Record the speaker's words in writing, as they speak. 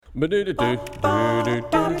Hey,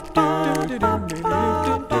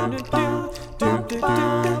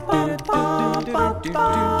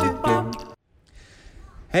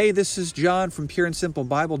 this is John from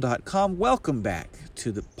PureAndSimpleBible.com. Welcome back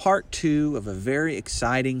to the part 2 of a very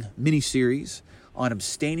exciting mini-series on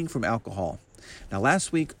abstaining from alcohol. Now,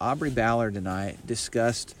 last week, Aubrey Ballard and I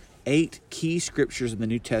discussed 8 key scriptures in the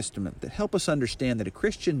New Testament that help us understand that a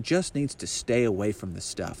Christian just needs to stay away from this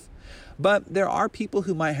stuff. But there are people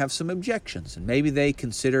who might have some objections, and maybe they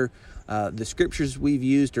consider the scriptures we've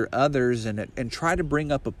used or others and try to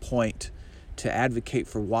bring up a point to advocate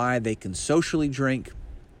for why they can socially drink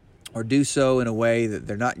or do so in a way that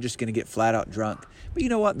they're not just going to get flat out drunk. But you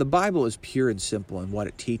know what? The Bible is pure and simple in what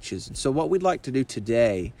it teaches. And so what we'd like to do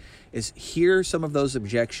today is hear some of those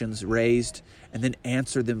objections raised and then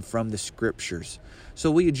answer them from the scriptures.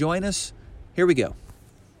 So will you join us? Here we go.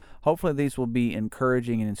 Hopefully these will be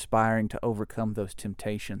encouraging and inspiring to overcome those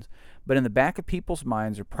temptations. But in the back of people's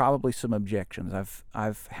minds are probably some objections.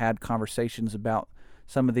 I've had conversations about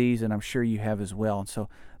some of these, and I'm sure you have as well. And so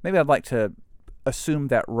maybe I'd like to assume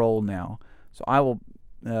that role now. So I will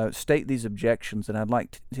state these objections, and I'd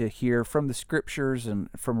like to hear from the scriptures and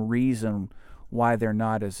from reason why they're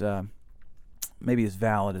not as maybe as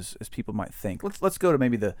valid as people might think. Let's go to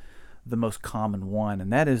maybe the most common one,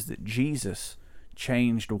 and that is that Jesus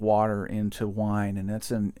changed water into wine, and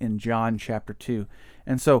that's in John chapter 2.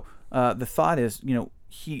 And so the thought is,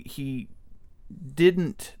 he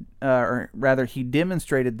didn't, or rather he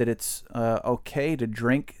demonstrated that it's okay to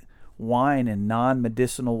drink wine in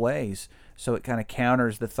non-medicinal ways. So it kind of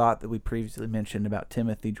counters the thought that we previously mentioned about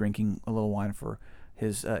Timothy drinking a little wine for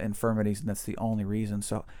his infirmities, and that's the only reason.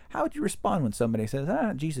 So how would you respond when somebody says,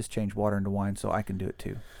 Jesus changed water into wine, so I can do it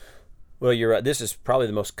too? Well, you're right. This is probably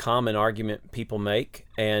the most common argument people make,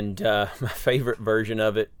 and my favorite version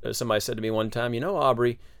of it, somebody said to me one time,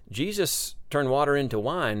 Aubrey, Jesus turned water into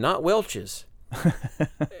wine, not Welch's.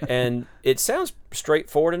 And it sounds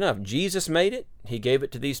straightforward enough. Jesus made it. He gave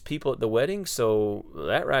it to these people at the wedding, so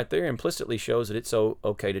that right there implicitly shows that it's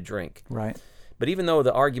okay to drink. Right. But even though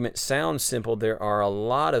the argument sounds simple, there are a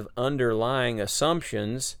lot of underlying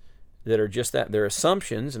assumptions that are just that. They're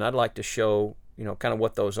assumptions, and I'd like to show, kind of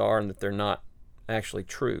what those are and that they're not actually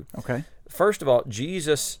true. Okay. First of all,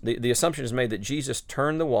 the assumption is made that Jesus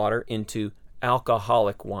turned the water into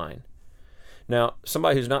alcoholic wine. Now,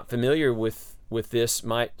 somebody who's not familiar with this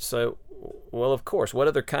might say, well, of course, what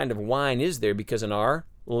other kind of wine is there? Because in our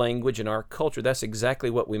language, in our culture, that's exactly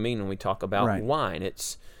what we mean when we talk about wine.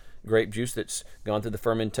 It's grape juice that's gone through the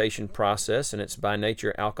fermentation process, and it's by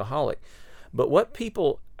nature alcoholic. But what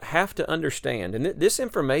people have to understand, and this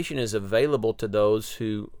information is available to those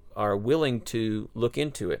who are willing to look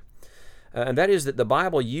into it, and that is that the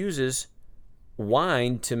Bible uses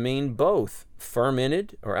wine to mean both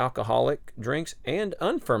fermented or alcoholic drinks and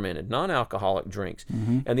unfermented, non-alcoholic drinks.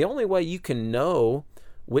 Mm-hmm. And the only way you can know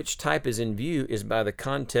which type is in view is by the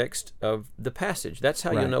context of the passage. That's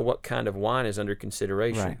how you'll know what kind of wine is under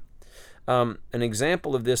consideration. Right. An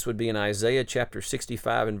example of this would be in Isaiah chapter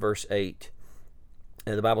 65 and verse 8.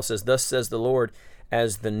 And the Bible says, "Thus says the Lord,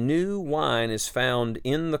 as the new wine is found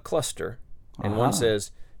in the cluster," and one says,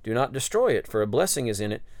 "Do not destroy it, for a blessing is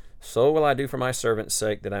in it, so will I do for my servant's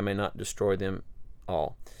sake, that I may not destroy them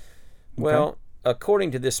all." Okay. Well, according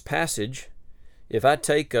to this passage, if I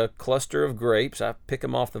take a cluster of grapes, I pick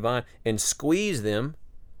them off the vine and squeeze them,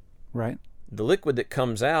 right, the liquid that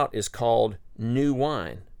comes out is called new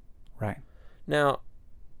wine. Right. Now,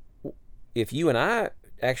 if you and I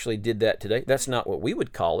actually did that today, that's not what we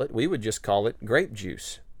would call it. We would just call it grape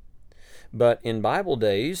juice. But in Bible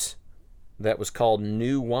days, that was called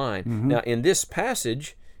new wine. Mm-hmm. Now, in this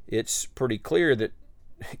passage, it's pretty clear that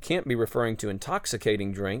it can't be referring to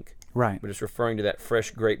intoxicating drink, right? But it's referring to that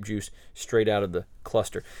fresh grape juice straight out of the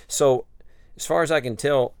cluster. So, as far as I can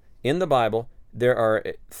tell, in the Bible, there are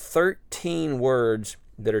 13 words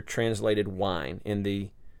that are translated wine. In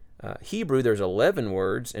the Hebrew, there's 11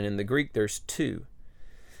 words, and in the Greek, there's 2.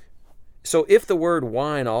 So if the word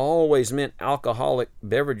wine always meant alcoholic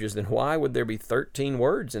beverages, then why would there be 13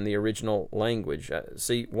 words in the original language?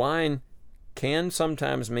 See, wine can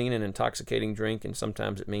sometimes mean an intoxicating drink, and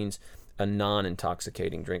sometimes it means a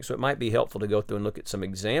non-intoxicating drink. So it might be helpful to go through and look at some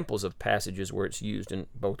examples of passages where it's used in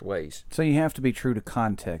both ways. So you have to be true to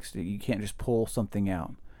context. You can't just pull something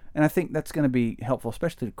out. And I think that's going to be helpful,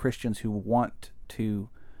 especially to Christians who want to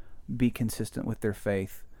be consistent with their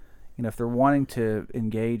faith. If they're wanting to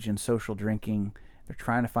engage in social drinking, they're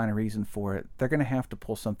trying to find a reason for it, they're going to have to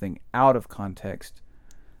pull something out of context.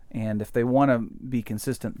 And if they want to be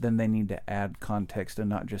consistent, then they need to add context and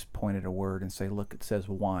not just point at a word and say, look, it says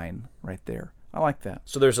wine right there. I like that.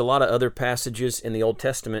 So there's a lot of other passages in the Old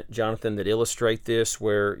Testament, Jonathan, that illustrate this,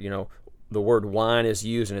 where the word wine is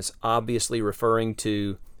used, and it's obviously referring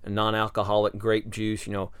to a non-alcoholic grape juice.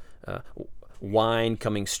 Wine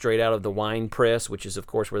coming straight out of the wine press, which is, of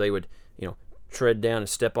course, where they would tread down and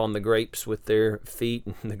step on the grapes with their feet,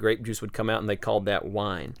 and the grape juice would come out, and they called that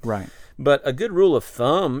wine. Right. But a good rule of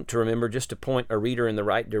thumb to remember, just to point a reader in the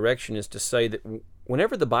right direction, is to say that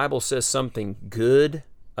whenever the Bible says something good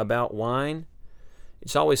about wine,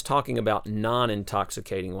 it's always talking about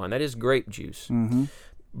non-intoxicating wine. That is grape juice. Mm-hmm.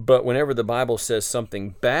 But whenever the Bible says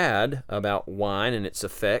something bad about wine and its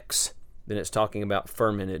effects, then it's talking about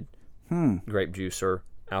fermented grape juice or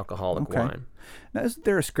alcoholic wine. Now, isn't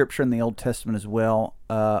there a scripture in the Old Testament as well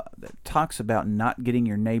that talks about not getting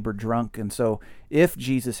your neighbor drunk? And so if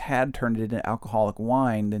Jesus had turned it into alcoholic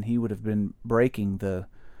wine, then he would have been breaking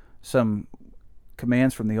some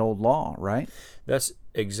commands from the old law, right? That's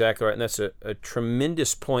exactly right. And that's a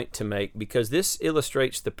tremendous point to make, because this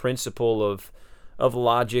illustrates the principle of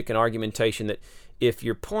logic and argumentation, that if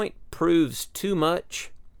your point proves too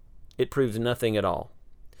much, it proves nothing at all.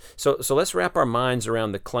 So let's wrap our minds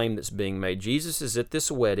around the claim that's being made. Jesus is at this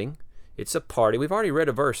wedding. It's a party. We've already read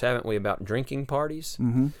a verse, haven't we, about drinking parties?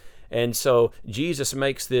 Mm-hmm. And so Jesus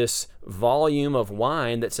makes this volume of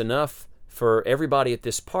wine that's enough for everybody at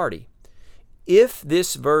this party. If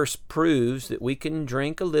this verse proves that we can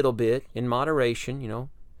drink a little bit in moderation,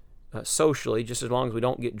 socially, just as long as we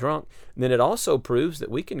don't get drunk, then it also proves that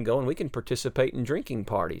we can go and we can participate in drinking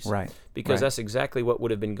parties. Right. Because that's exactly what would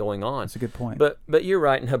have been going on. That's a good point. But you're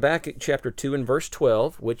right. In Habakkuk chapter 2 and verse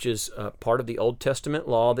 12, which is part of the Old Testament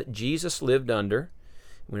law that Jesus lived under,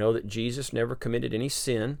 we know that Jesus never committed any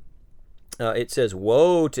sin. It says,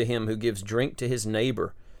 "Woe to him who gives drink to his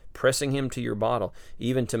neighbor, pressing him to your bottle,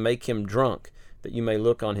 even to make him drunk, that you may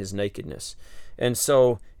look on his nakedness." And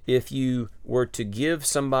so if you were to give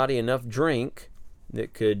somebody enough drink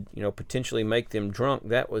that could, potentially make them drunk,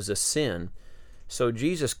 that was a sin. So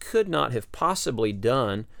Jesus could not have possibly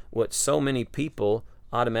done what so many people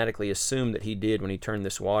automatically assume that he did when he turned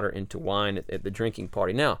this water into wine at the drinking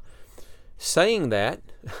party. Now, saying that,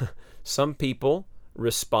 some people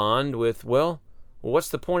respond with, well, what's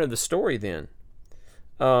the point of the story then?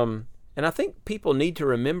 And I think people need to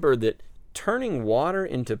remember that turning water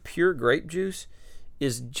into pure grape juice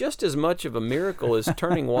is just as much of a miracle as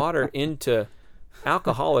turning water into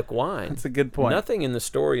alcoholic wine. That's a good point. Nothing in the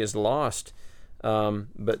story is lost,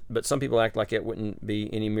 but some people act like it wouldn't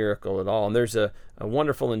be any miracle at all. And there's a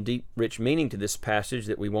wonderful and deep, rich meaning to this passage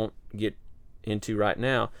that we won't get into right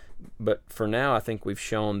now. But for now, I think we've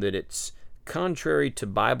shown that it's contrary to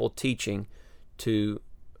Bible teaching to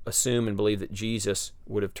assume and believe that Jesus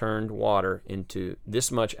would have turned water into this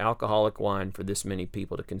much alcoholic wine for this many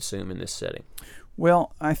people to consume in this setting.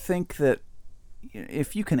 Well, I think that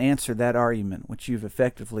if you can answer that argument, which you've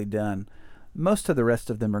effectively done, most of the rest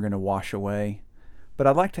of them are going to wash away. But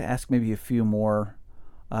I'd like to ask maybe a few more,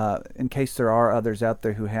 in case there are others out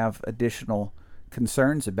there who have additional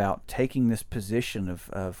concerns about taking this position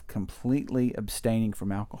of completely abstaining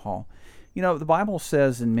from alcohol. The Bible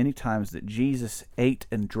says in many times that Jesus ate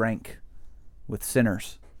and drank with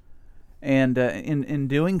sinners. And in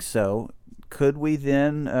doing so, could we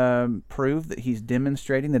then prove that he's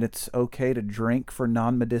demonstrating that it's okay to drink for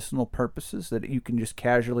non-medicinal purposes, that you can just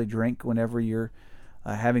casually drink whenever you're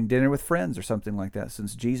having dinner with friends or something like that,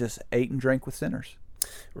 since Jesus ate and drank with sinners?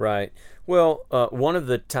 Right. Well, one of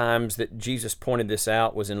the times that Jesus pointed this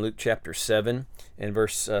out was in Luke chapter 7 and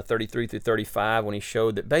verse 33 through 35, when he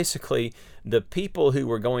showed that basically the people who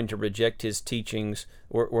were going to reject his teachings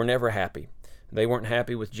were never happy. They weren't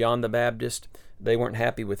happy with John the Baptist. They weren't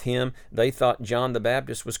happy with him. They thought John the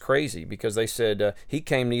Baptist was crazy because they said he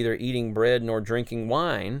came neither eating bread nor drinking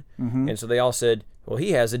wine. Mm-hmm. And so they all said, well,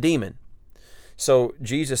 he has a demon. So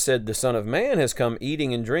Jesus said, the Son of Man has come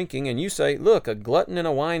eating and drinking, and you say, look, a glutton and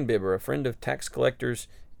a winebibber, a friend of tax collectors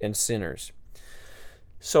and sinners.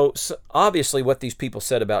 So obviously what these people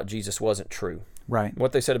said about Jesus wasn't true. Right.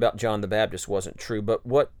 What they said about John the Baptist wasn't true. But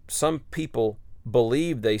what some people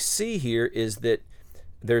believe they see here is that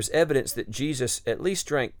there's evidence that Jesus at least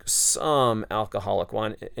drank some alcoholic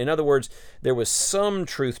wine. In other words, there was some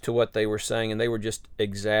truth to what they were saying, and they were just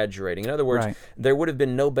exaggerating. In other words, right. There would have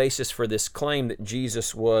been no basis for this claim that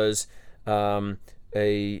Jesus was a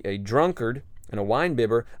drunkard and a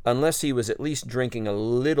winebibber unless he was at least drinking a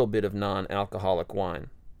little bit of non-alcoholic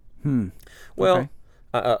wine. Well,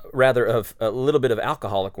 okay. Rather of a little bit of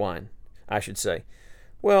alcoholic wine, I should say.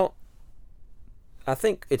 Well, I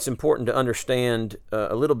think it's important to understand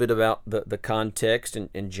a little bit about the context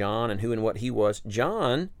and John and who and what he was.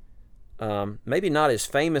 John maybe not as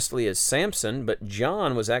famously as Samson, but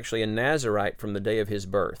John was actually a Nazirite from the day of his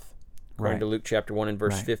birth, according to Luke chapter 1 and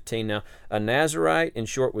verse 15. Now, a Nazirite, in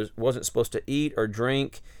short, wasn't supposed to eat or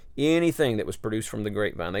drink anything that was produced from the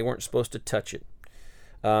grapevine. They weren't supposed to touch it.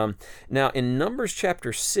 Now, in Numbers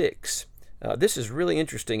chapter 6, this is really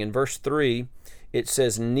interesting. In verse 3, it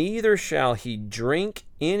says, "Neither shall he drink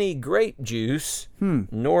any grape juice,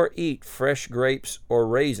 nor eat fresh grapes or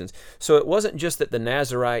raisins." So it wasn't just that the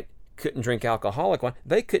Nazirite couldn't drink alcoholic wine;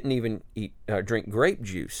 they couldn't even drink grape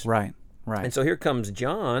juice. Right. And so here comes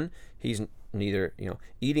John. He's neither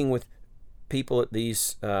eating with people at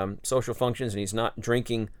these social functions, and he's not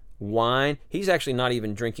drinking wine. He's actually not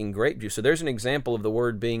even drinking grape juice. So there's an example of the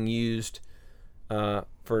word being used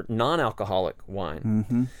for non-alcoholic wine.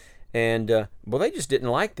 Mm-hmm. And, they just didn't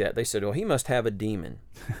like that. They said, well, he must have a demon.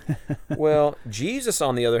 Well, Jesus,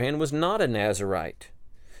 on the other hand, was not a Nazirite.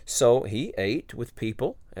 So he ate with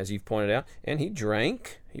people, as you've pointed out, and he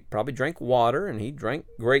drank. He probably drank water, and he drank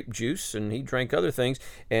grape juice, and he drank other things.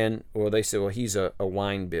 And, they said, well, he's a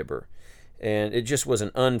wine bibber. And it just was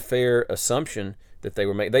an unfair assumption that they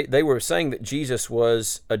were making. They were saying that Jesus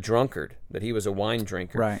was a drunkard, that he was a wine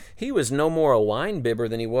drinker. Right. He was no more a wine bibber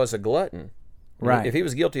than he was a glutton. Right. If he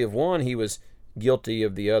was guilty of one, he was guilty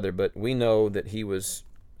of the other, but we know that he was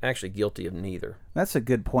actually guilty of neither. That's a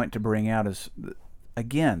good point to bring out. Is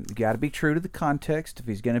again, you got to be true to the context. If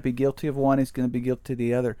he's going to be guilty of one, he's going to be guilty of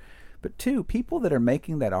the other. But two, people that are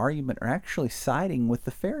making that argument are actually siding with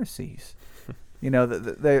the Pharisees.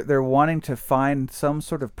 They're wanting to find some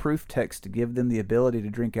sort of proof text to give them the ability to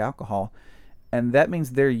drink alcohol, and that means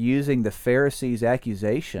they're using the Pharisees'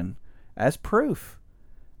 accusation as proof.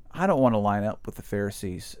 I don't want to line up with the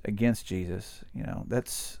Pharisees against Jesus.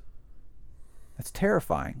 That's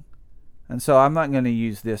terrifying. And so I'm not going to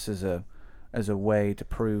use this as a way to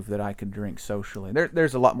prove that I can drink socially.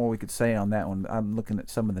 There's a lot more we could say on that one. I'm looking at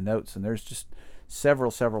some of the notes, and there's just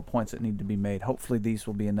several points that need to be made. Hopefully these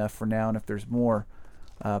will be enough for now, and if there's more,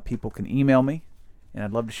 people can email me, and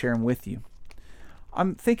I'd love to share them with you.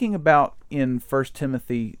 I'm thinking about in 1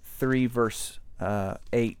 Timothy 3 verse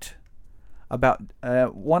 8 about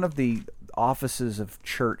one of the offices of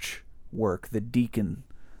church work, the deaconship.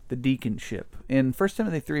 In 1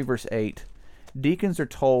 Timothy 3 verse 8, deacons are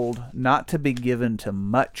told not to be given to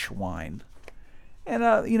much wine. And,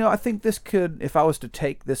 I think this could, if I was to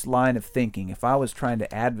take this line of thinking, if I was trying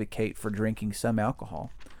to advocate for drinking some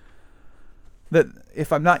alcohol, that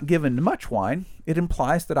if I'm not given much wine, it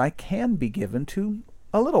implies that I can be given to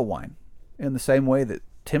a little wine. In the same way that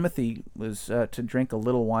Timothy was to drink a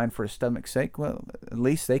little wine for his stomach's sake, well, at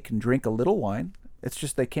least they can drink a little wine. It's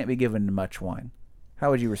just they can't be given much wine.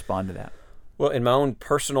 How would you respond to that? Well, in my own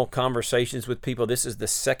personal conversations with people, this is the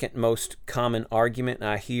second most common argument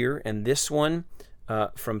I hear, and this one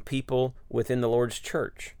from people within the Lord's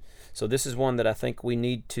church. So this is one that I think we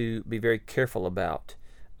need to be very careful about.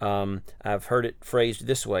 I've heard it phrased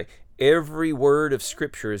this way: every word of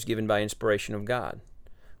Scripture is given by inspiration of God.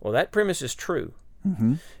 Well, that premise is true.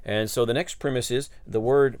 Mm-hmm. And so the next premise is the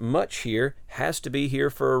word much here has to be here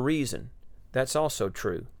for a reason. That's also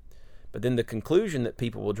true. But then the conclusion that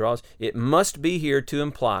people will draw is it must be here to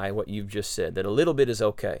imply what you've just said, that a little bit is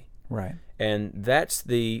okay. Right. And that's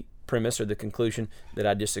the premise or the conclusion that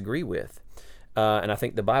I disagree with. And I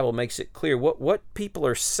think the Bible makes it clear. What people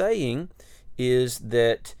are saying is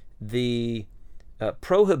that the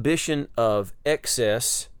prohibition of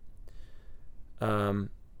excess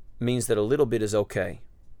means that a little bit is okay.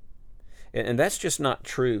 And that's just not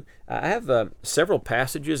true. I have several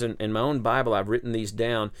passages in my own Bible, I've written these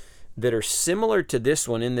down, that are similar to this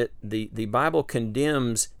one in that the Bible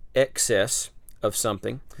condemns excess of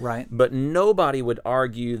something. Right. But nobody would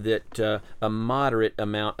argue that a moderate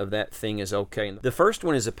amount of that thing is okay. The first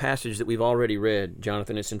one is a passage that we've already read,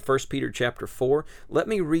 Jonathan. It's in 1 Peter chapter 4. Let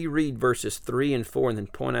me reread verses 3 and 4 and then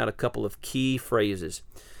point out a couple of key phrases.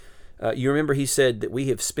 You remember he said that we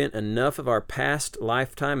have spent enough of our past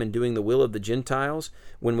lifetime in doing the will of the Gentiles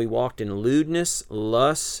when we walked in lewdness,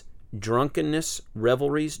 lust, drunkenness,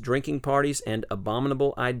 revelries, drinking parties, and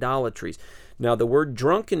abominable idolatries. Now, the word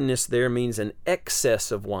drunkenness there means an excess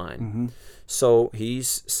of wine. Mm-hmm. So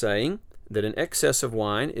he's saying that an excess of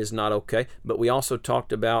wine is not okay, but we also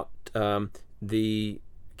talked about the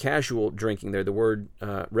casual drinking there. The word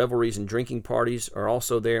revelries and drinking parties are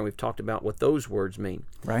also there, and we've talked about what those words mean.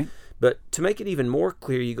 Right. But to make it even more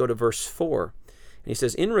clear, you go to verse 4, and he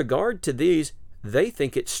says, in regard to these, they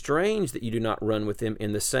think it strange that you do not run with them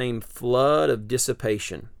in the same flood of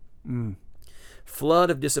dissipation. Flood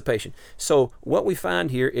of dissipation. So what we find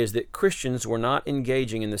here is that Christians were not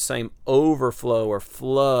engaging in the same overflow or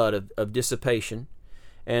flood of dissipation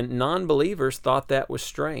And non-believers thought that was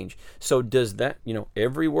strange. So does that,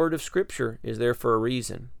 every word of Scripture is there for a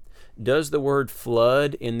reason. Does the word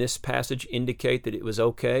flood in this passage indicate that it was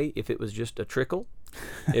okay if it was just a trickle?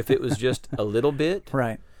 If it was just a little bit?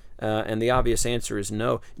 Right. And the obvious answer is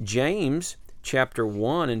no. James chapter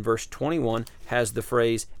 1 and verse 21 has the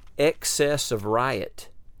phrase excess of riot.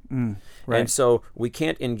 Right. And so we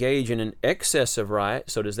can't engage in an excess of riot.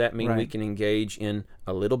 So does that mean we can engage in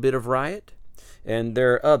a little bit of riot? And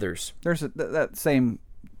there are others. There's that same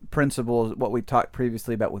principle as what we talked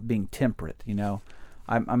previously about with being temperate.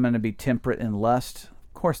 I'm going to be temperate in lust.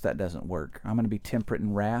 Of course that doesn't work. I'm going to be temperate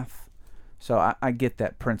in wrath. So I get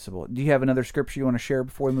that principle. Do you have another scripture you want to share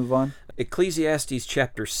before we move on? Ecclesiastes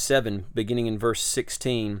chapter 7, beginning in verse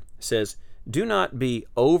 16, says, "Do not be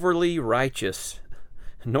overly righteous,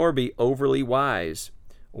 nor be overly wise.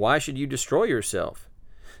 Why should you destroy yourself?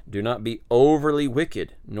 Do not be overly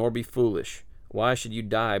wicked, nor be foolish. Why should you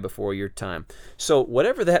die before your time?" So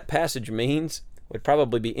whatever that passage means would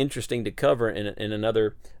probably be interesting to cover in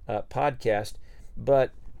another podcast.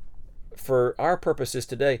 But for our purposes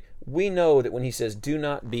today, we know that when he says, do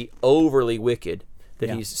not be overly wicked,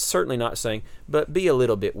 that he's certainly not saying, but be a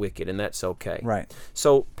little bit wicked, and that's okay. Right.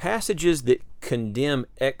 So passages that condemn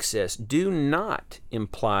excess do not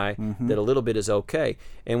imply that a little bit is okay.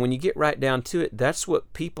 And when you get right down to it, that's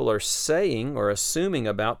what people are saying or assuming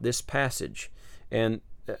about this passage. And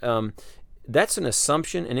that's an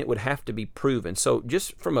assumption, and it would have to be proven. So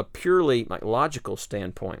just from a purely logical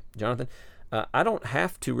standpoint, Jonathan, I don't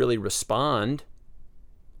have to really respond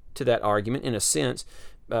to that argument in a sense,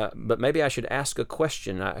 but maybe I should ask a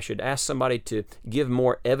question. I should ask somebody to give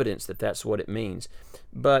more evidence that that's what it means.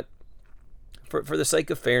 But for the sake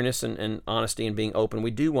of fairness and honesty and being open,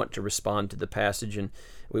 we do want to respond to the passage, and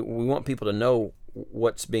we want people to know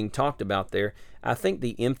what's being talked about there. I think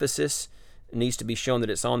the emphasis needs to be shown that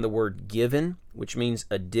it's on the word given, which means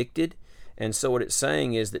addicted. And so what it's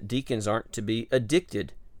saying is that deacons aren't to be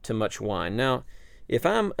addicted to much wine. Now, if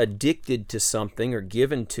I'm addicted to something or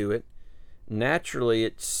given to it, naturally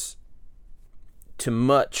it's to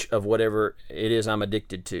much of whatever it is I'm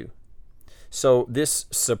addicted to. So this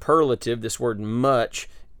superlative, this word much,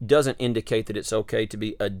 doesn't indicate that it's okay to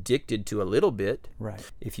be addicted to a little bit.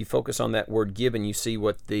 Right. If you focus on that word given, you see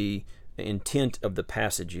what the intent of the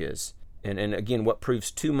passage is. And again, what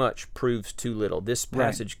proves too much proves too little. This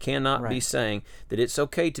passage cannot be saying that it's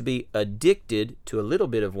okay to be addicted to a little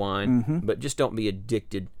bit of wine, but just don't be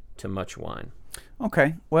addicted to much wine.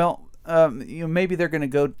 Okay. Well, maybe they're going to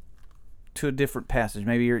go to a different passage.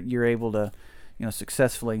 Maybe you're able to,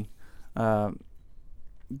 successfully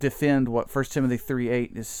defend what 1 Timothy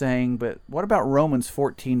 3:8 is saying. But what about Romans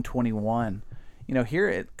 14:21? Here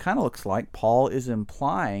it kind of looks like Paul is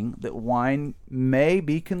implying that wine may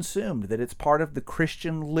be consumed, that it's part of the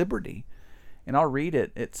Christian liberty. And I'll read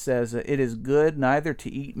it. It says, "It is good neither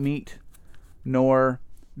to eat meat nor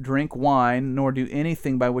drink wine, nor do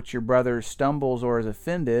anything by which your brother stumbles or is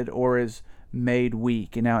offended or is made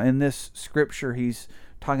weak." And now in this scripture, he's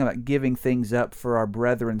talking about giving things up for our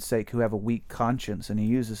brethren's sake who have a weak conscience. And he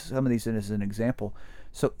uses some of these as an example.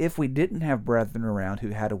 So if we didn't have brethren around who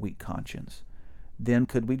had a weak conscience, then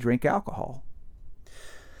could we drink alcohol?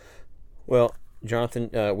 Well,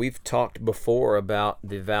 Jonathan, we've talked before about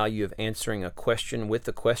the value of answering a question with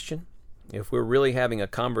a question. If we're really having a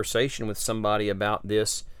conversation with somebody about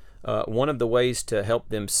this, one of the ways to help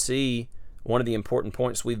them see one of the important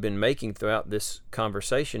points we've been making throughout this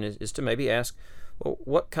conversation is to maybe ask, well,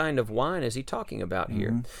 what kind of wine is he talking about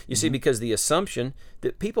here? You see, because the assumption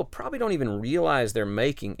that people probably don't even realize they're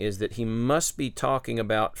making is that he must be talking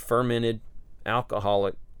about fermented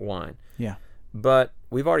alcoholic wine. Yeah. But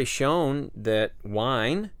we've already shown that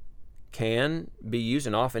wine can be used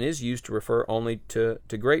and often is used to refer only to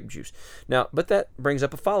grape juice. Now, but that brings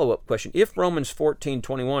up a follow-up question. If Romans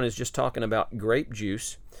 14:21 is just talking about grape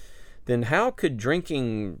juice, then how could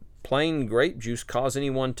drinking plain grape juice cause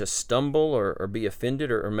anyone to stumble or be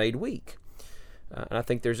offended or made weak? And I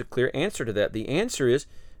think there's a clear answer to that. The answer is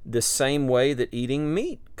the same way that eating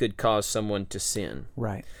meat could cause someone to sin.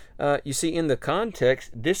 Right. You see, in the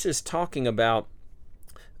context, this is talking about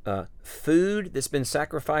food that's been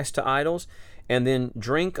sacrificed to idols, and then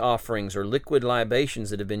drink offerings or liquid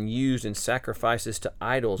libations that have been used in sacrifices to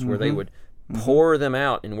idols, where they would pour them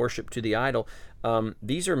out in worship to the idol.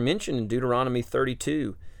 These are mentioned in Deuteronomy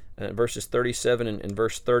 32, verses 37 and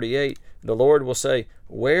verse 38. The Lord will say,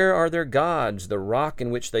 "Where are their gods, the rock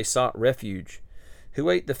in which they sought refuge? Who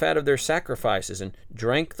ate the fat of their sacrifices and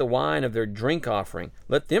drank the wine of their drink offering?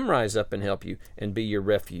 Let them rise up and help you and be your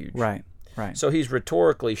refuge." Right, right. So he's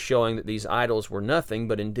rhetorically showing that these idols were nothing,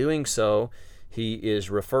 but in doing so, he is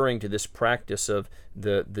referring to this practice of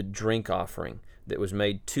the drink offering that was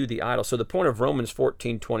made to the idol. So the point of Romans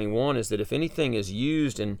 14:21 is that if anything is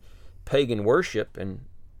used in pagan worship and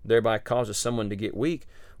thereby causes someone to get weak,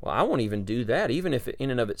 well, I won't even do that. Even if in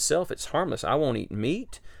and of itself it's harmless, I won't eat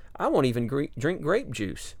meat. I won't even drink grape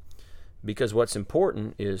juice, because what's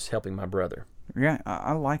important is helping my brother. Yeah,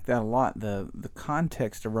 I like that a lot. The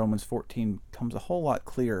context of Romans 14 comes a whole lot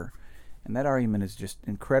clearer, and that argument is just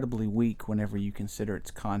incredibly weak whenever you consider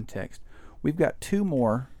its context. We've got two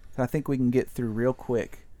more that I think we can get through real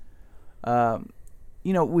quick.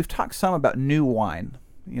 We've talked some about new wine.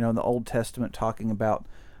 In the Old Testament, talking about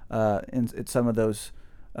in some of those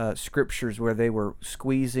scriptures where they were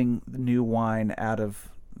squeezing the new wine out of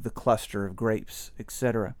the cluster of grapes,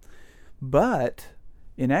 etc. But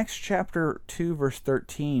in Acts chapter 2, verse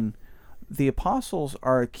 13, the apostles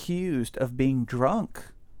are accused of being drunk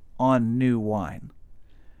on new wine.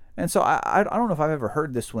 And so I don't know if I've ever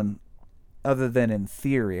heard this one other than in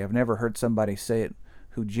theory. I've never heard somebody say it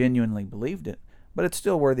who genuinely believed it, but it's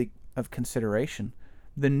still worthy of consideration.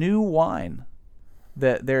 The new wine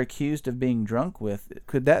that they're accused of being drunk with,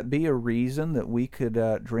 could that be a reason that we could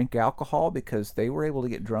drink alcohol because they were able to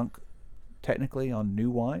get drunk technically on new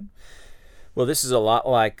wine? Well, this is a lot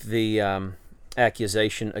like the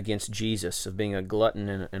accusation against Jesus of being a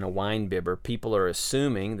glutton and a wine bibber. People are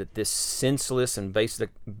assuming that this senseless and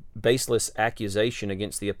baseless accusation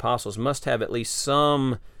against the apostles must have at least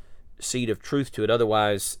some seed of truth to it.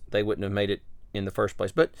 Otherwise, they wouldn't have made it in the first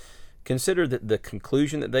place. But consider that the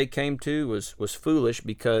conclusion that they came to was foolish,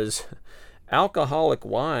 because alcoholic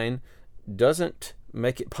wine doesn't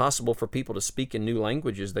make it possible for people to speak in new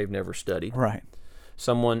languages they've never studied. Right.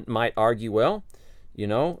 Someone might argue, well,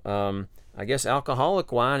 I guess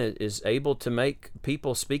alcoholic wine is able to make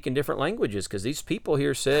people speak in different languages, because these people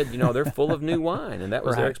here said, they're full of new wine, and that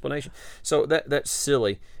was their explanation. So that's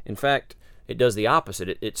silly. In fact, it does the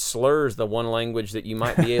opposite. It slurs the one language that you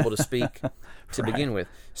might be able to speak to begin with.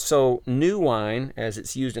 So new wine, as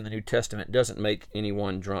it's used in the New Testament, doesn't make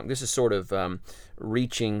anyone drunk. This is sort of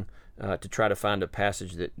reaching to try to find a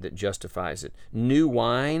passage that justifies it. New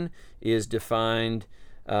wine is defined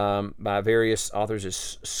by various authors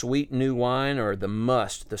as sweet new wine, or the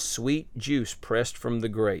must, the sweet juice pressed from the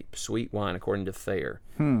grape, sweet wine, according to Thayer.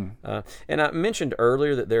 And I mentioned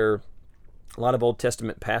earlier that there are a lot of Old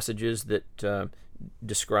Testament passages that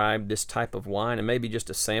describe this type of wine, and maybe just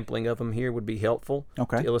a sampling of them here would be helpful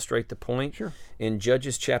to illustrate the point. Sure. In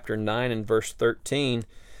Judges chapter 9 and verse 13,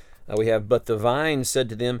 we have, "But the vine said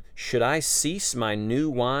to them, Should I cease my new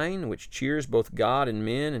wine, which cheers both God and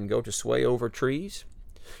men, and go to sway over trees?"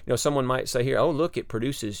 Someone might say here, oh, look, it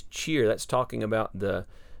produces cheer. That's talking about the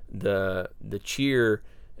cheer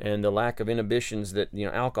and the lack of inhibitions that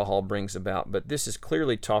alcohol brings about. But this is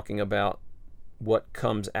clearly talking about what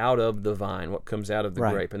comes out of the vine, what comes out of the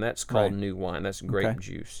grape, and that's called new wine. That's grape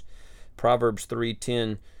juice. Proverbs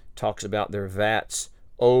 3:10 talks about their vats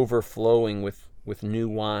overflowing with new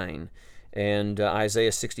wine, and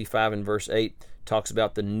Isaiah 65 and verse 8 talks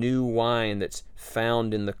about the new wine that's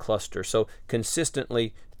found in the cluster. So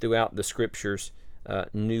consistently throughout the scriptures,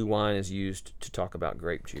 new wine is used to talk about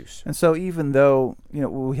grape juice. And so even though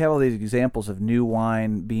we have all these examples of new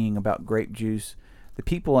wine being about grape juice, the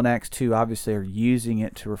people in Acts 2 obviously are using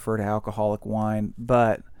it to refer to alcoholic wine.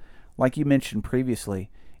 But like you mentioned previously,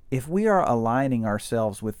 if we are aligning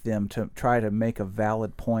ourselves with them to try to make a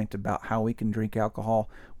valid point about how we can drink alcohol,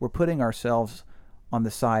 we're putting ourselves on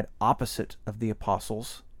the side opposite of the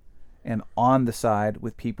apostles, and on the side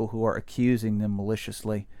with people who are accusing them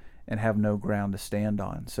maliciously and have no ground to stand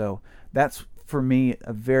on. So that's, for me,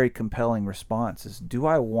 a very compelling response is, do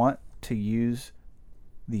I want to use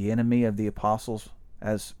the enemy of the apostles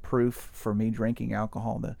as proof for me drinking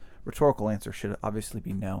alcohol? The rhetorical answer should obviously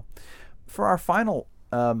be no. For our final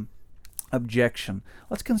objection,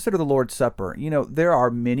 let's consider the Lord's Supper. There are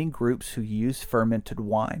many groups who use fermented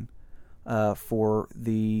wine for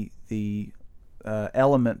the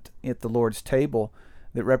element at the Lord's table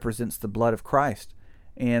that represents the blood of Christ.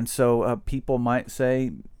 And so people might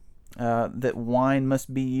say that wine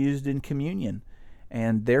must be used in communion.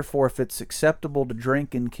 And therefore, if it's acceptable to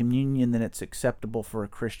drink in communion, then it's acceptable for a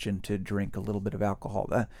Christian to drink a little bit of alcohol.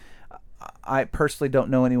 I personally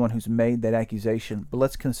don't know anyone who's made that accusation, but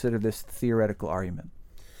let's consider this theoretical argument.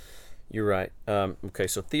 You're right. Okay,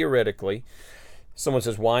 so theoretically, someone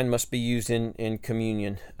says wine must be used in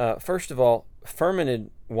communion. First of all,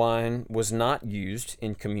 fermented wine was not used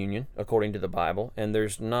in communion, according to the Bible, and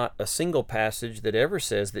there's not a single passage that ever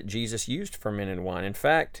says that Jesus used fermented wine. In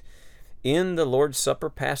fact, in the Lord's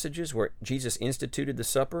Supper passages where Jesus instituted the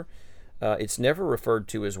supper, it's never referred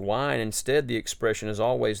to as wine. Instead, the expression is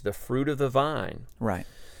always the fruit of the vine. Right.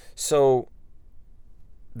 So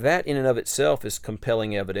that in and of itself is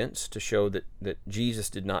compelling evidence to show that Jesus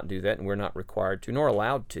did not do that, and we're not required to, nor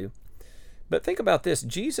allowed to. But think about this.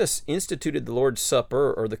 Jesus instituted the Lord's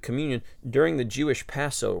Supper, or the communion, during the Jewish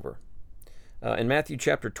Passover. In Matthew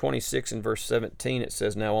chapter 26 and verse 17, it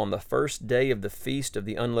says, "Now on the first day of the feast of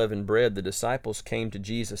the unleavened bread, the disciples came to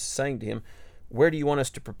Jesus, saying to him, 'Where do you want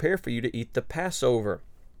us to prepare for you to eat the Passover?'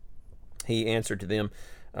 He answered to them,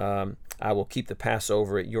 'I will keep the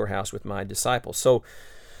Passover at your house with my disciples.'" So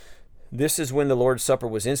this is when the Lord's Supper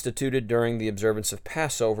was instituted, during the observance of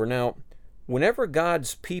Passover. Now, whenever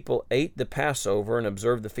God's people ate the Passover and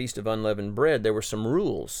observed the Feast of Unleavened Bread, there were some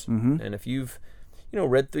rules. And if you've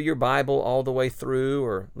read through your Bible all the way through,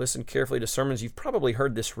 or listened carefully to sermons, you've probably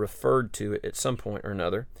heard this referred to at some point or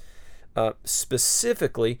another.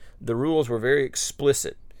 Specifically, the rules were very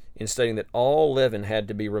explicit in stating that all leaven had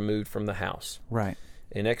to be removed from the house. Right.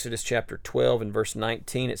 In Exodus chapter 12 and verse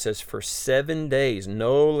 19, it says, "For 7 days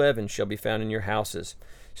no leaven shall be found in your houses,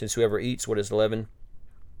 since whoever eats what is leavened,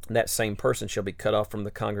 that same person shall be cut off from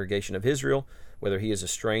the congregation of Israel, whether he is a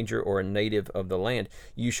stranger or a native of the land.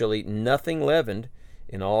 You shall eat nothing leavened.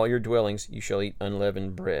 In all your dwellings you shall eat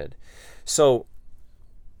unleavened bread." So,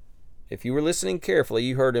 if you were listening carefully,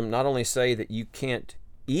 you heard him not only say that you can't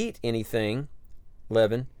eat anything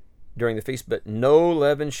leavened during the feast, but no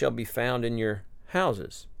leaven shall be found in your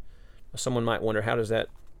houses. Someone might wonder, how does that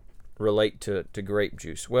relate to grape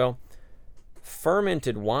juice? Well,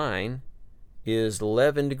 fermented wine is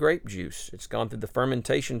leavened grape juice. It's gone through the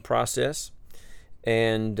fermentation process.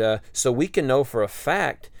 And so we can know for a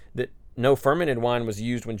fact that no fermented wine was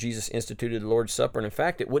used when Jesus instituted the Lord's Supper. And in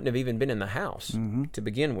fact, it wouldn't have even been in the house to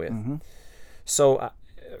begin with. So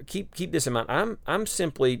keep this in mind. I'm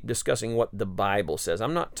simply discussing what the Bible says.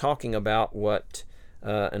 I'm not talking about what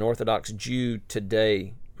an Orthodox Jew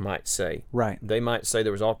today might say. Right. They might say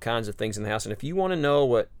there was all kinds of things in the house. And if you want to know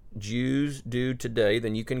what Jews do today,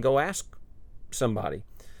 then you can go ask somebody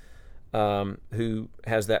who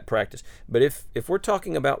has that practice. But if we're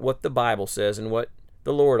talking about what the Bible says and what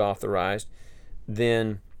the Lord authorized,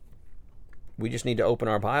 then we just need to open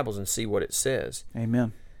our Bibles and see what it says.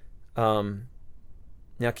 Amen.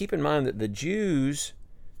 Now keep in mind that the Jews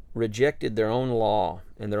rejected their own law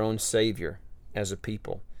and their own Savior as a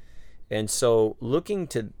people. And so looking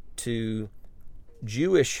to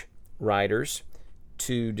Jewish writers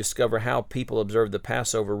to discover how people observe the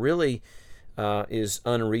Passover really is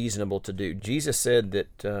unreasonable to do. Jesus said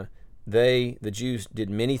that the Jews, did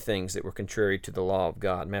many things that were contrary to the law of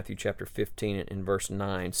God. Matthew chapter 15 and verse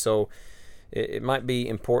 9. So it might be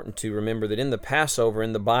important to remember that in the Passover,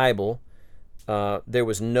 in the Bible, there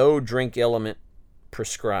was no drink element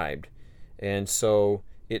prescribed. And so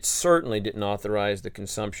it certainly didn't authorize the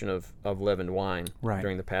consumption of leavened wine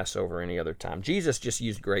during the Passover or any other time. Jesus just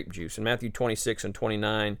used grape juice. In Matthew 26 and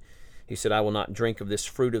 29, he said, "I will not drink of this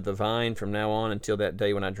fruit of the vine from now on until that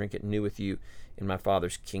day when I drink it new with you in my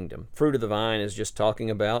Father's kingdom." Fruit of the vine is just talking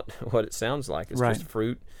about what it sounds like. It's just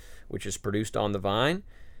fruit which is produced on the vine.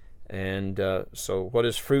 And so what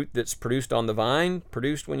is fruit that's produced on the vine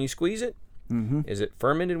produced when you squeeze it? Is it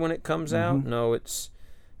fermented when it comes out? No,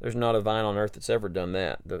 there's not a vine on earth that's ever done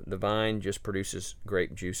that. The vine just produces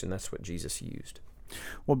grape juice, and that's what Jesus used.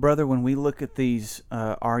 Well, brother, when we look at these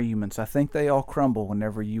arguments, I think they all crumble when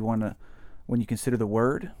you consider the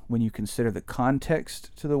Word, when you consider the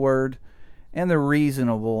context to the Word, and the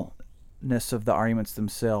reasonableness of the arguments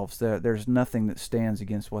themselves. There's nothing that stands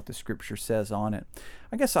against what the Scripture says on it.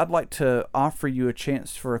 I guess I'd like to offer you a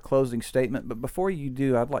chance for a closing statement, but before you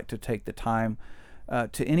do, I'd like to take the time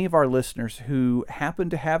to any of our listeners who happen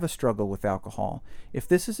to have a struggle with alcohol. If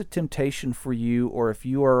this is a temptation for you, or if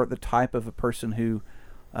you are the type of a person who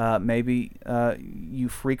maybe you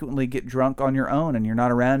frequently get drunk on your own and you're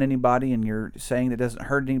not around anybody and you're saying that doesn't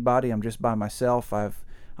hurt anybody, I'm just by myself, I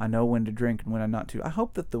know when to drink and when not to. I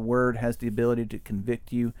hope that the Word has the ability to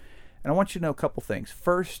convict you. And I want you to know a couple things.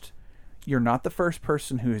 First, you're not the first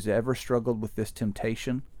person who has ever struggled with this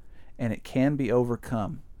temptation, and it can be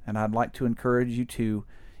overcome. And I'd like to encourage you to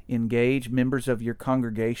engage members of your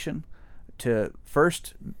congregation to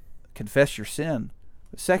first confess your sin,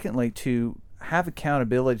 secondly, to have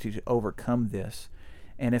accountability to overcome this.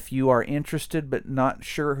 And if you are interested but not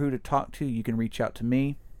sure who to talk to, you can reach out to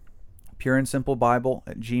me,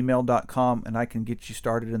 pureandsimplebible@gmail.com, and I can get you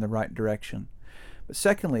started in the right direction. But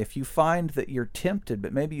secondly, if you find that you're tempted,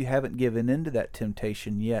 but maybe you haven't given in to that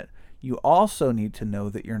temptation yet, You also need to know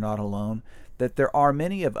that you're not alone, that there are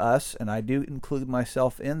many of us, and I do include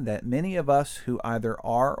myself in that, many of us who either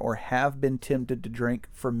are or have been tempted to drink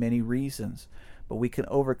for many reasons. But we can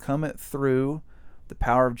overcome it through the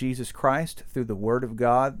power of Jesus Christ, through the Word of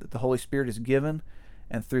God that the Holy Spirit has given,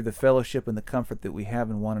 and through the fellowship and the comfort that we have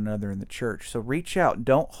in one another in the church. So reach out.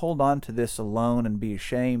 Don't hold on to this alone and be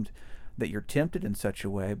ashamed that you're tempted in such a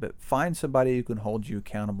way, but find somebody who can hold you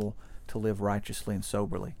accountable to live righteously and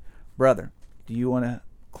soberly. Brother, do you want to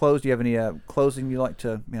close? Do you have any closing you'd like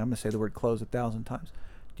to, I'm going to say the word close 1,000 times.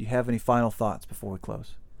 Do you have any final thoughts before we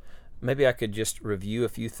close? Maybe I could just review a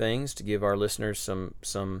few things to give our listeners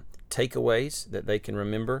some takeaways that they can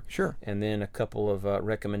remember. Sure. And then a couple of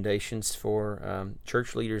recommendations for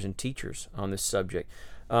church leaders and teachers on this subject.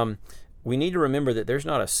 We need to remember that there's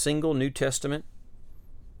not a single New Testament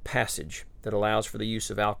passage that allows for the use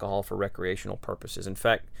of alcohol for recreational purposes. In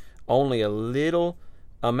fact, only a little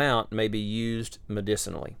amount may be used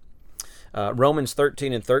medicinally. Romans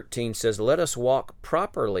 13:13 says, "Let us walk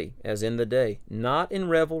properly as in the day, not in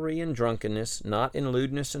revelry and drunkenness, not in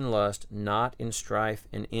lewdness and lust, not in strife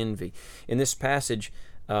and envy." In this passage,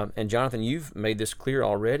 and Jonathan, you've made this clear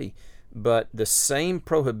already, but the same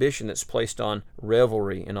prohibition that's placed on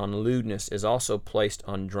revelry and on lewdness is also placed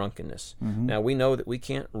on drunkenness. Mm-hmm. Now, we know that we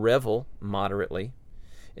can't revel moderately,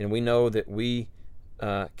 and we know that we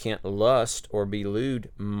can't lust or be lewd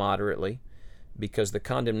moderately, because the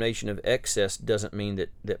condemnation of excess doesn't mean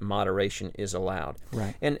that moderation is allowed.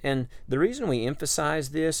 Right. And the reason we emphasize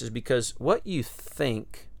this is because what you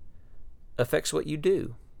think affects what you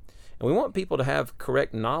do. And we want people to have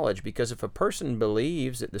correct knowledge, because if a person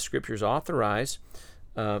believes that the Scriptures authorize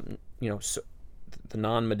the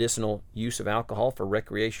non-medicinal use of alcohol for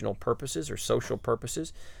recreational purposes or social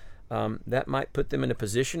purposes, that might put them in a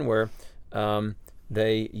position where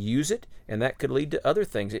they use it, and that could lead to other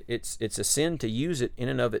things. It's a sin to use it in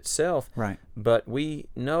and of itself. Right. But we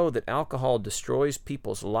know that alcohol destroys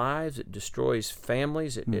people's lives. It destroys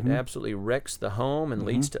families. It absolutely wrecks the home and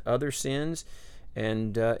leads to other sins,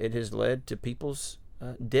 and it has led to people's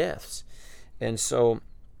deaths. And so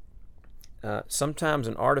sometimes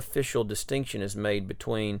an artificial distinction is made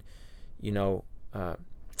between,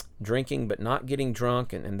 drinking but not getting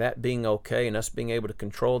drunk, and that being okay, and us being able to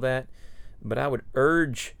control that. But I would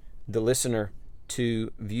urge the listener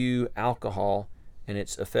to view alcohol and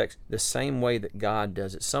its effects the same way that God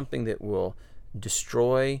does. It's something that will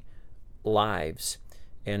destroy lives.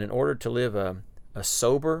 And in order to live a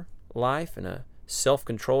sober life and a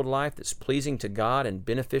self-controlled life that's pleasing to God and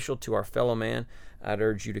beneficial to our fellow man, I'd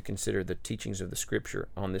urge you to consider the teachings of the Scripture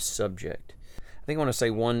on this subject. I think I want to say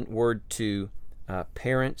one word to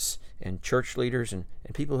parents and church leaders and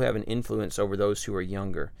people who have an influence over those who are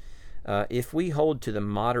younger. If we hold to the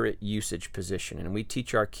moderate usage position and we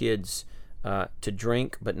teach our kids to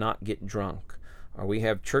drink but not get drunk, or we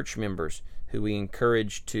have church members who we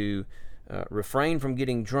encourage to refrain from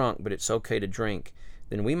getting drunk but it's okay to drink,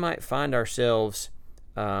 then we might find ourselves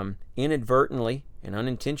inadvertently and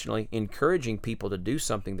unintentionally encouraging people to do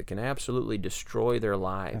something that can absolutely destroy their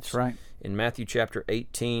lives. That's right. In Matthew chapter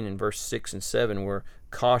 18 and verse 6 and 7, we're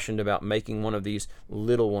cautioned about making one of these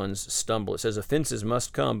little ones stumble. It says, "Offenses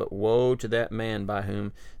must come, but woe to that man by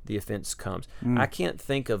whom the offense comes." I can't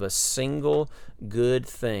think of a single good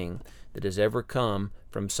thing that has ever come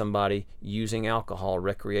from somebody using alcohol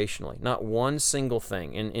recreationally. Not one single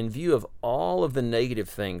thing. In view of all of the negative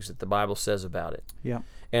things that the Bible says about it,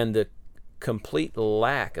 and the complete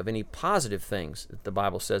lack of any positive things that the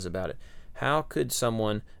Bible says about it, how could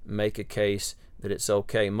someone make a case that it's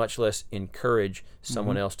okay, much less encourage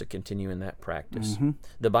someone else to continue in that practice?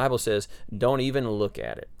 The Bible says, don't even look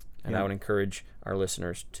at it. And I would encourage our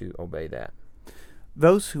listeners to obey that.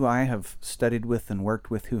 Those who I have studied with and worked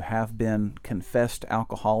with who have been confessed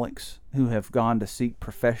alcoholics, who have gone to seek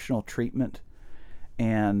professional treatment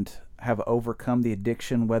and have overcome the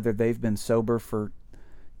addiction, whether they've been sober for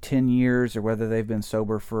 10 years or whether they've been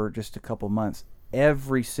sober for just a couple months,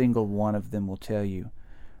 every single one of them will tell you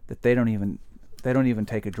that they don't even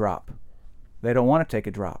take a drop. They don't want to take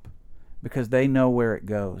a drop because they know where it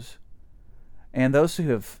goes. And those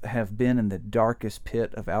who have been in the darkest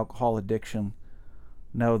pit of alcohol addiction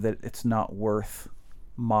know that it's not worth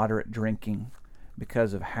moderate drinking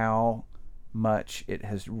because of how much it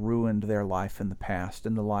has ruined their life in the past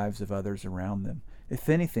and the lives of others around them. If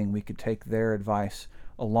anything, we could take their advice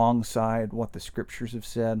alongside what the Scriptures have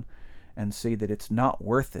said and see that it's not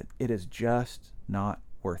worth it. It is just not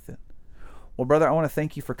worth it. Well, brother, I want to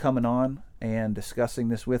thank you for coming on and discussing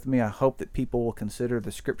this with me. I hope that people will consider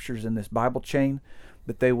the scriptures in this Bible chain,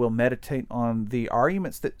 that they will meditate on the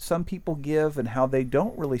arguments that some people give and how they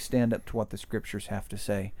don't really stand up to what the scriptures have to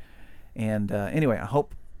say. And anyway, I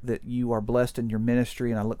hope that you are blessed in your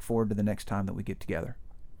ministry, and I look forward to the next time that we get together.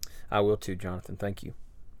 I will too, Jonathan. Thank you.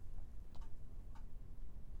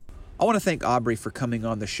 I want to thank Aubrey for coming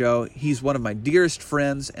on the show. He's one of my dearest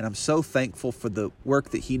friends, and I'm so thankful for the work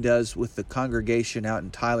that he does with the congregation out in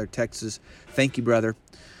Tyler, Texas. Thank you, brother.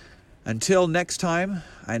 Until next time,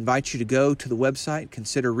 I invite you to go to the website,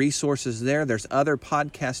 consider resources there. There's other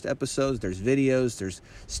podcast episodes, there's videos, there's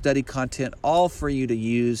study content, all for you to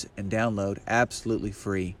use and download absolutely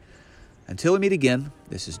free. Until we meet again,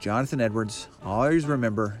 this is Jonathan Edwards. Always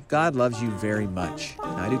remember, God loves you very much,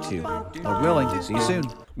 and I do too. Lord willing, see you soon.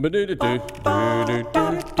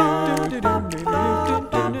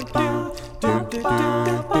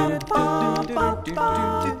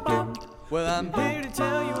 Well, I'm here to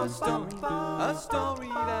tell you a story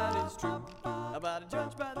that is true, about a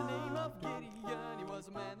judge by the name of Gideon. He was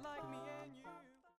a man like me.